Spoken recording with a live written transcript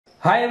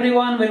Hi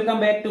everyone, welcome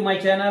back to my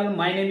channel.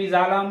 My name is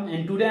Alam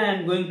and today I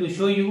am going to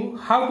show you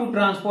how to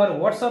transfer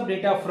WhatsApp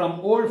data from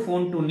old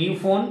phone to new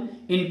phone,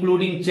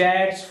 including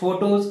chats,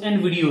 photos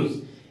and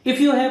videos. If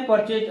you have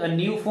purchased a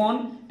new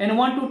phone and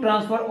want to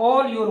transfer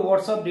all your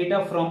WhatsApp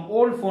data from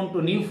old phone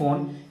to new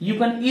phone, you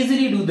can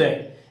easily do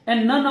that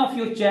and none of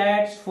your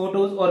chats,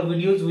 photos or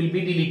videos will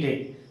be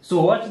deleted.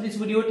 So watch this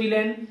video till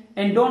end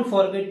and don't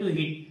forget to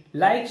hit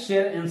like,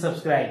 share and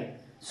subscribe.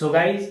 So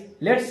guys,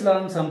 let's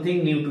learn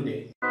something new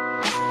today.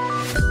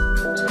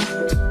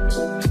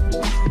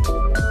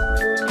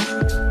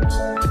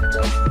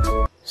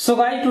 So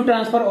guys, to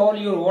transfer all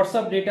your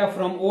WhatsApp data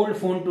from old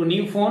phone to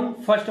new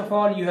phone, first of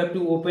all you have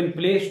to open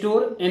Play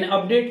Store and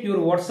update your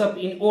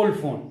WhatsApp in old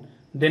phone.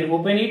 Then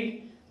open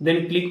it,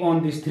 then click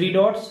on these three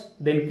dots,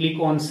 then click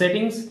on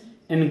settings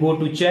and go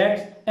to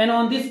chat, and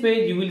on this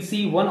page you will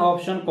see one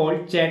option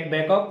called chat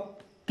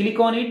backup. Click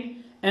on it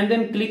and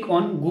then click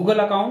on Google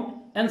account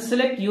and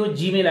select your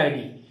Gmail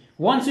ID.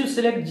 Once you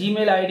select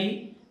Gmail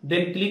ID,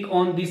 then click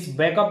on this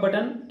backup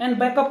button and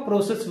backup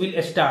process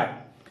will start.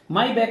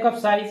 My backup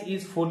size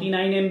is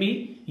 49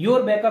 MB.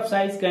 Your backup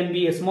size can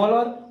be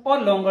smaller or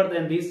longer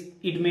than this.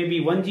 It may be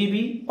 1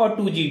 GB or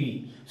 2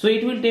 GB. So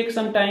it will take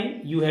some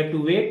time. You have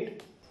to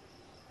wait.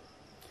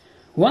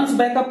 Once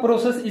backup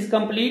process is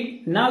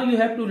complete, now you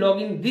have to log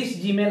in this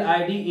Gmail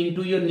ID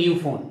into your new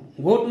phone.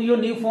 Go to your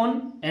new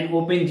phone and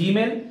open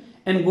Gmail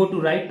and go to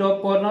right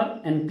top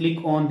corner and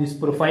click on this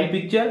profile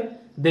picture.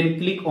 Then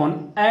click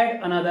on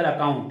add another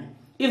account.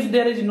 If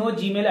there is no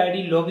Gmail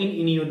ID login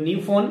in your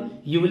new phone,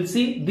 you will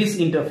see this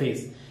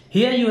interface.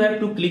 Here you have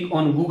to click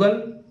on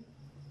Google.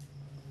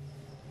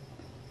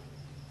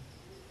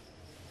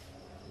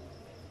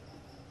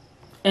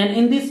 And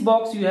in this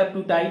box you have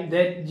to type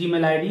that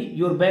Gmail ID,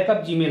 your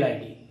backup Gmail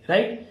ID,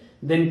 right?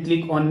 Then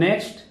click on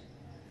next.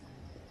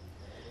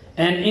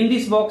 And in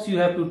this box you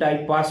have to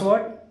type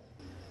password.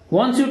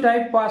 Once you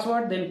type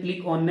password, then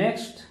click on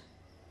next.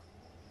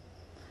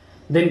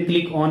 Then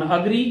click on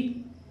agree.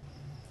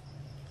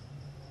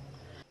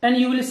 And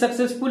you will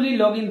successfully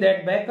log in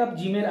that backup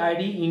Gmail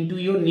ID into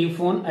your new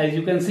phone. As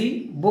you can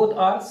see, both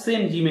are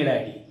same Gmail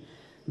ID.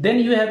 Then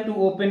you have to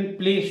open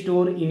Play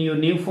Store in your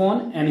new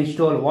phone and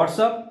install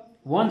WhatsApp.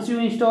 Once you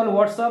install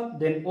WhatsApp,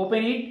 then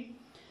open it.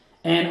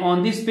 And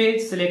on this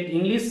page, select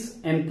English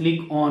and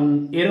click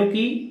on arrow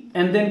key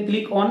and then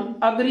click on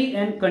agree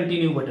and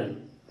continue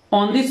button.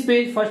 On this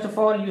page, first of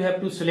all, you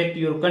have to select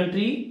your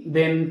country,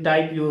 then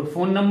type your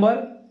phone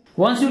number.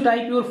 Once you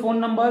type your phone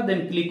number,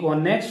 then click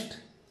on next.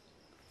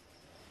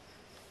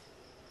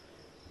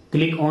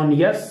 Click on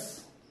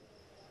yes.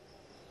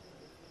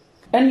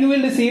 And you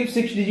will receive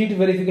 6-digit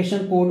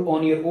verification code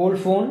on your old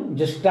phone.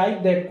 Just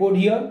type that code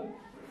here.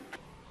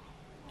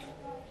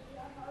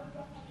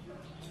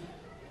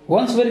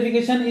 Once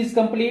verification is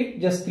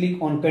complete, just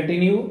click on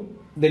continue.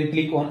 Then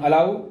click on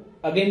allow.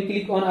 Again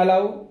click on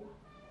allow.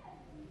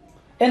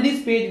 And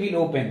this page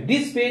will open.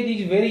 This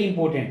page is very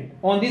important.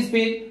 On this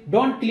page,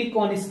 don't click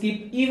on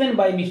skip even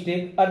by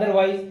mistake.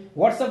 Otherwise,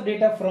 WhatsApp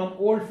data from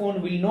old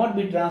phone will not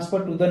be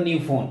transferred to the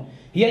new phone.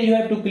 Here you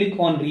have to click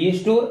on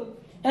restore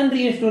and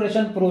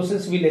restoration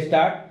process will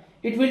start.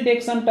 It will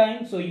take some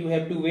time, so you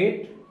have to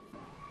wait.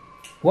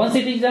 Once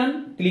it is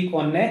done, click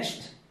on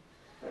next.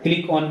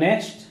 Click on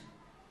next.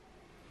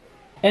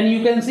 And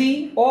you can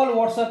see all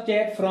WhatsApp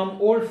chat from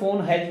old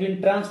phone has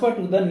been transferred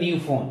to the new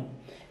phone.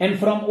 And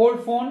from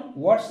old phone,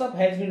 WhatsApp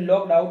has been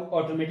logged out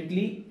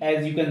automatically,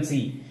 as you can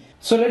see.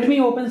 So let me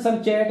open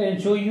some chat and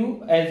show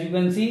you. As you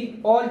can see,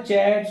 all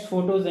chats,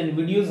 photos and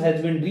videos has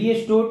been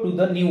restored to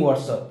the new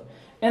WhatsApp.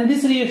 And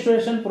this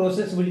restoration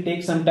process will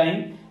take some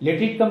time.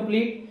 Let it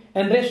complete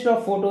and rest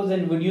of photos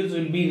and videos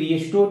will be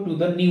restored to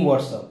the new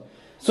WhatsApp.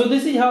 So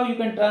this is how you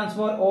can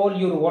transfer all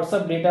your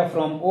WhatsApp data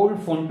from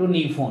old phone to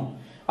new phone.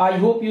 I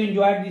hope you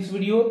enjoyed this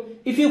video.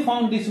 If you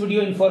found this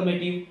video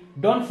informative,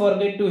 don't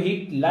forget to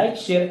hit like,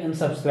 share and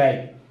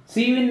subscribe.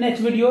 See you in next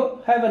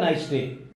video. Have a nice day.